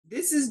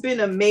This has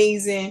been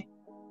amazing.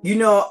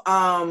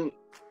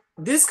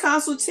 This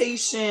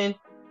consultation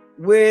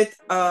with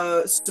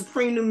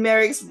Supreme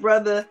Numerics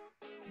brother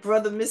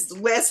Mr.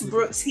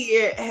 Westbrooks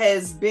here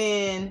has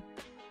been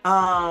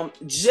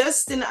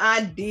just an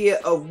idea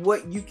of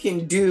what you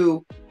can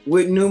do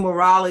with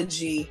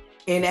numerology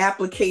in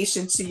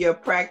application to your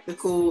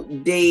practical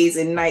days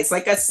and nights.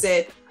 Like I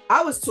said,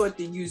 I was taught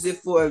to use it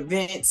for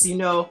events,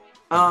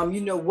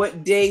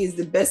 what day is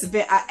the best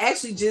event. I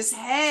actually just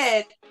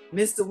had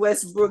Mr.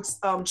 Westbrooks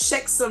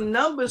check some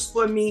numbers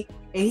for me,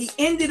 and he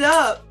ended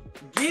up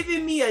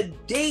giving me a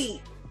date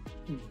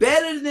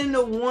better than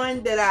the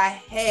one that I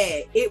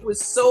had. It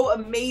was so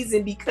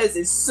amazing because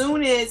as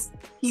soon as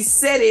he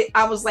said it,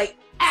 I was like,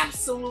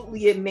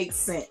 absolutely, it makes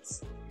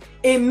sense.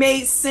 It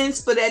made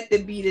sense for that to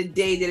be the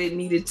day that it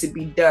needed to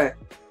be done.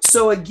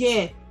 So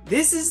again,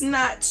 this is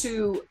not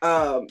to,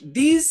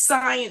 these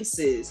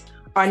sciences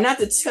are not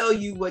to tell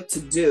you what to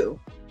do.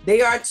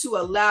 They are to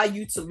allow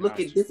you to look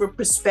at different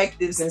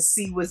perspectives and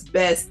see what's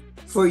best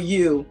for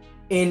you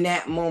in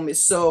that moment.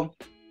 So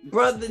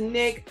Brother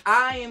Nick,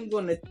 I am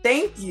going to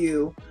thank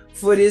you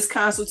for this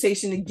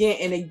consultation again.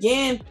 And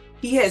again,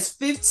 he has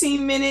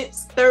 15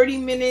 minutes, 30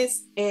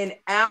 minutes, and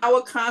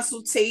hour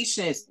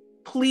consultations.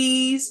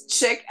 Please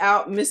check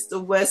out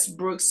Mr.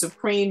 Westbrook's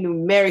Supreme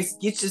Numerics.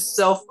 Get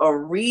yourself a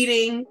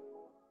reading.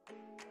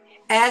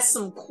 Ask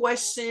some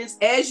questions.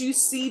 As you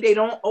see, they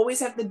don't always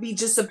have to be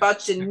just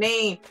about your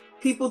name.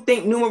 People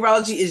think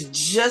numerology is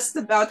just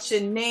about your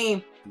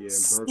name. Yeah,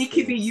 it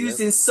can be used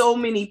in so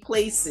many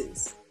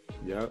places.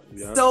 Yep.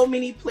 So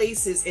many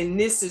places, and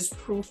this is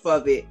proof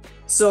of it.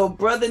 So,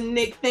 Brother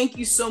Nick, thank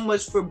you so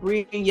much for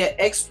bringing your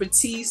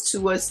expertise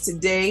to us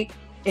today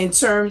in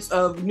terms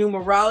of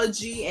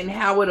numerology and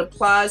how it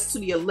applies to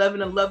the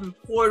 1111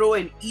 portal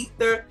and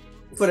ether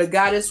for the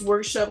Goddess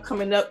Workshop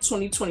coming up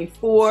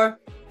 2024.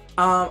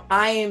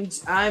 I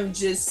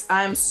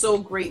am so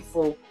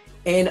grateful,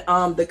 and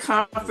the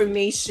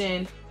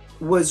confirmation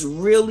was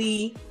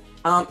really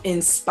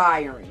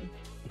inspiring,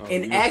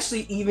 and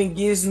actually even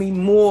gives me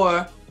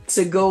more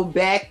to go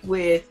back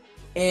with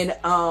and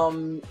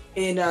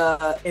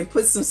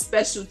put some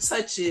special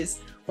touches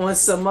on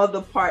some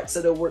other parts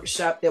of the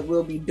workshop that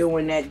we'll be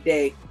doing that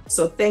day.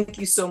 So thank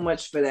you so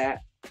much for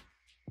that.